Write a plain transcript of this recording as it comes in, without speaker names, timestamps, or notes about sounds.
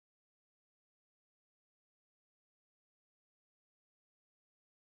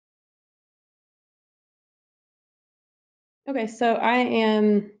Okay, so I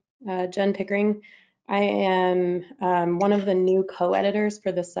am Jenn Pickering. I am one of the new co-editors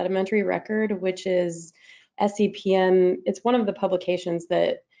for the Sedimentary record, which is SEPM. It's one of the publications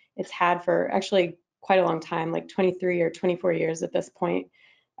that it's had for actually quite a long time, like 23 or 24 years at this point.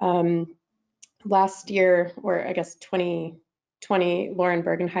 Last year, or I guess 2020, Lauren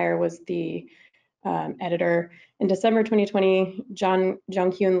Bergenheyer was the editor. In December 2020,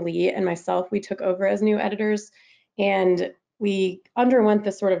 Jung-Hyun Lee and myself, we took over as new editors, and we underwent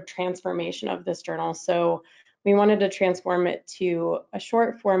this sort of transformation of this journal. So we wanted to transform it to a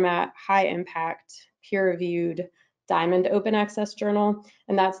short format, high impact, peer-reviewed, Diamond open access journal.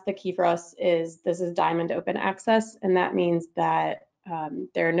 And that's the key for us, is this is Diamond open access, and that means that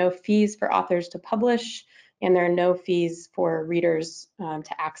there are no fees for authors to publish, and there are no fees for readers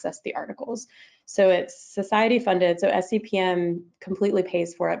to access the articles. So it's society funded, so SEPM completely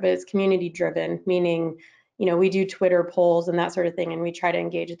pays for it, but it's community driven, meaning, you know, we do Twitter polls and that sort of thing, and we try to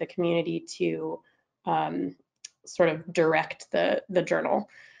engage the community to sort of direct the journal.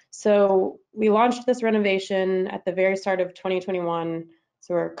 So we launched this renovation at the very start of 2021.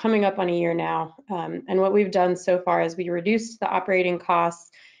 So we're coming up on a year now. And what we've done so far is we reduced the operating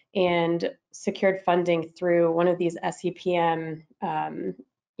costs and secured funding through one of these SEPM,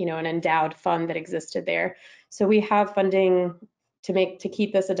 you know, an endowed fund that existed there. So we have funding to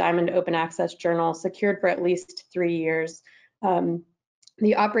keep this a Diamond open access journal secured for at least 3 years.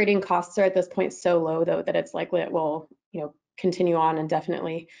 The operating costs are at this point so low, though, that it's likely it will, you know, continue on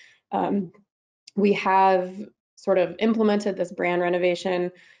indefinitely. We have sort of implemented this brand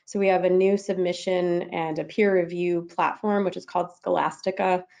renovation. So we have a new submission and a peer review platform, which is called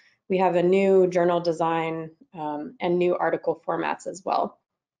Scholastica. We have a new journal design and new article formats as well.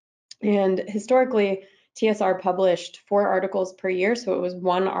 And historically, TSR published 4 articles per year, so it was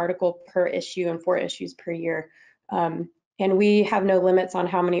 1 article per issue and 4 issues per year. And we have no limits on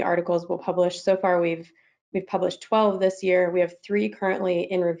how many articles we'll publish. So far, we've published 12 this year. We have 3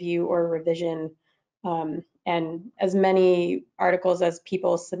 currently in review or revision, and as many articles as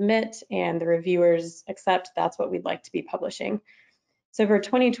people submit and the reviewers accept, that's what we'd like to be publishing. So for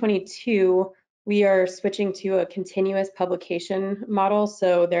 2022, we are switching to a continuous publication model.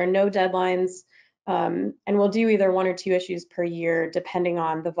 So there are no deadlines, and we'll do either 1 or 2 issues per year, depending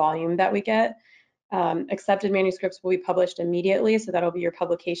on the volume that we get. Accepted manuscripts will be published immediately, so that'll be your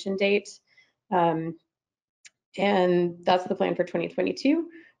publication date. And that's the plan for 2022.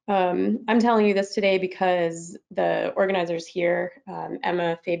 I'm telling you this today because the organizers here,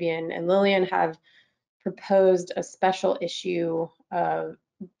 Emma, Fabian, and Lillian, have proposed a special issue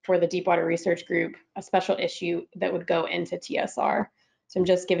for the Deepwater Research Group, a special issue that would go into TSR. So I'm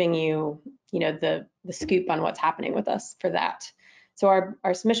just giving you, the scoop on what's happening with us for that. So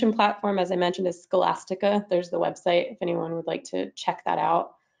our submission platform, as I mentioned, is Scholastica. There's the website if anyone would like to check that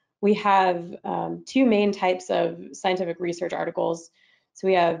out. We have 2 main types of scientific research articles. So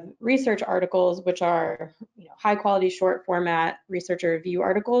we have research articles, which are high quality short format researcher review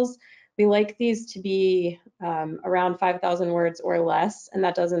articles. We like these to be around 5,000 words or less, and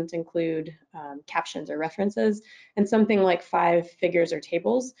that doesn't include captions or references, and something like 5 figures or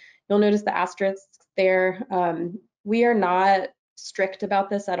tables. You'll notice the asterisks there. We are not strict about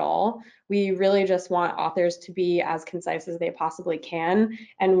this at all. We really just want authors to be as concise as they possibly can,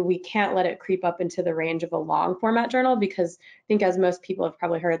 and we can't let it creep up into the range of a long format journal, because I think, as most people have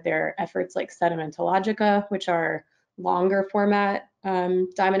probably heard, there are efforts like Sedimentologica, which are longer format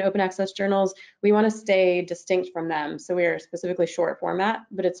Diamond open access journals. We want to stay distinct from them, so we are specifically short format,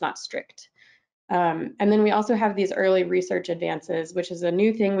 but it's not strict. And then we also have these early research advances, which is a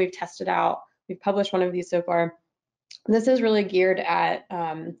new thing we've tested out. We've published 1 of these so far. This is really geared at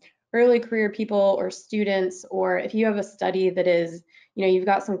early career people or students, or if you have a study that is, you've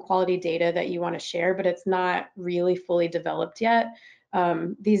got some quality data that you want to share, but it's not really fully developed yet.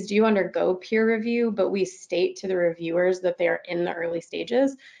 These do undergo peer review, but we state to the reviewers that they are in the early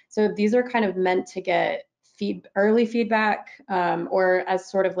stages. So these are kind of meant to get early feedback, or as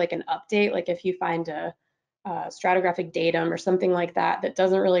sort of like an update, like if you find a stratigraphic datum or something like that that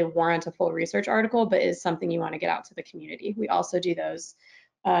doesn't really warrant a full research article, but is something you want to get out to the community. We also do those.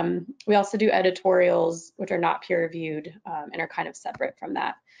 We also do editorials, which are not peer reviewed and are kind of separate from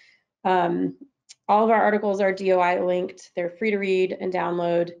that. All of our articles are DOI linked. They're free to read and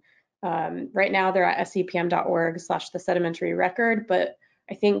download. Right now they're at sepm.org/the Sedimentary record, but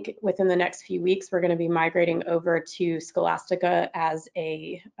I think within the next few weeks, we're going to be migrating over to Scholastica as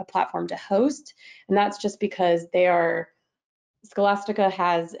a platform to host. And that's just because Scholastica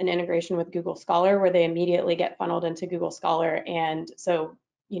has an integration with Google Scholar where they immediately get funneled into Google Scholar. And so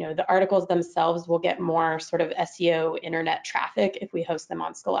the articles themselves will get more sort of SEO internet traffic if we host them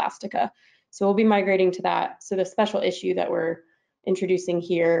on Scholastica. So we'll be migrating to that. So the special issue that we're introducing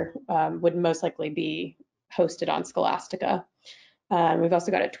here would most likely be hosted on Scholastica. We've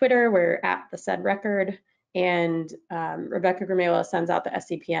also got a Twitter. We're at the Sed Record, and Rebecca Gramela sends out the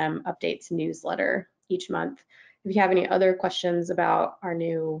SEPM updates newsletter each month. If you have any other questions about our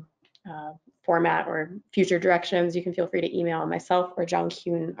new format or future directions, you can feel free to email myself or John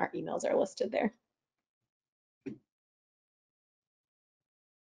Kuhn. Our emails are listed there.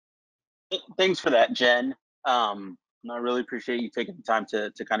 Thanks for that, Jen. I really appreciate you taking the time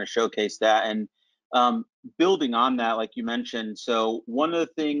to kind of showcase that. And building on that, like you mentioned, so one of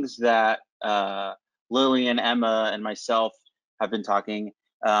the things that Lillian, Emma, and myself have been talking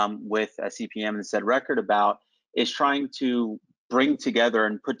with SEPM and the Sed Record about is trying to bring together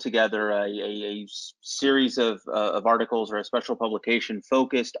and put together a series of articles or a special publication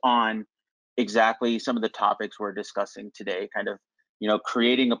focused on exactly some of the topics we're discussing today, kind of,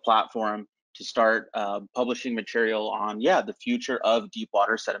 creating a platform to start publishing material on, the future of deep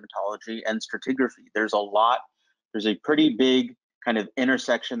water sedimentology and stratigraphy. There's a pretty big kind of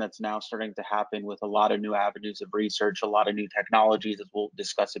intersection that's now starting to happen with a lot of new avenues of research, a lot of new technologies, as we'll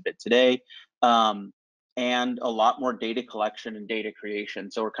discuss a bit today, and a lot more data collection and data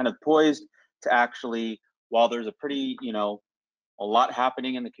creation. So we're kind of poised to actually, while there's a pretty, a lot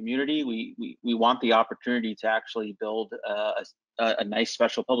happening in the community, we want the opportunity to actually build a nice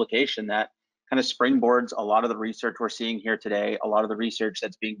special publication that kind of springboards a lot of the research we're seeing here today, a lot of the research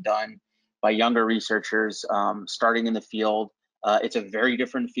that's being done by younger researchers starting in the field. It's a very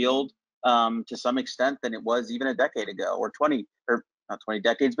different field to some extent than it was even a decade ago, or not 20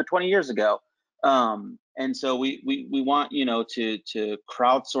 decades, but 20 years ago. And so we want, to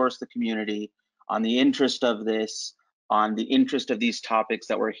crowdsource the community on the interest of this, on the interest of these topics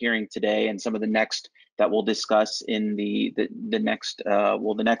that we're hearing today, and some of the next that we'll discuss in the next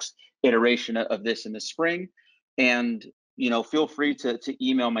iteration of this in the spring. And feel free to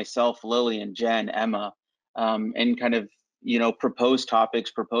email myself, Lily, and Jen, Emma, and kind of propose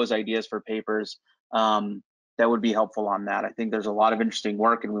topics, propose ideas for papers that would be helpful on that. I think there's a lot of interesting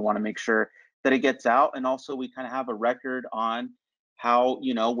work, and we want to make sure that it gets out, and also we kind of have a record on how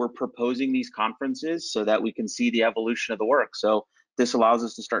we're proposing these conferences so that we can see the evolution of the work. So this allows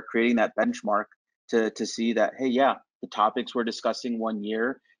us to start creating that benchmark to see that, hey, the topics we're discussing one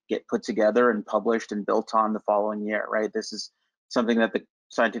year get put together and published and built on the following year, right? This is something that the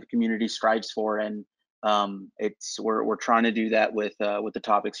scientific community strives for, and we're trying to do that with the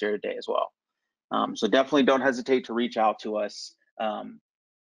topics here today as well. So definitely don't hesitate to reach out to us and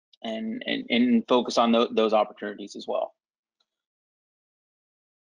focus on those opportunities as well.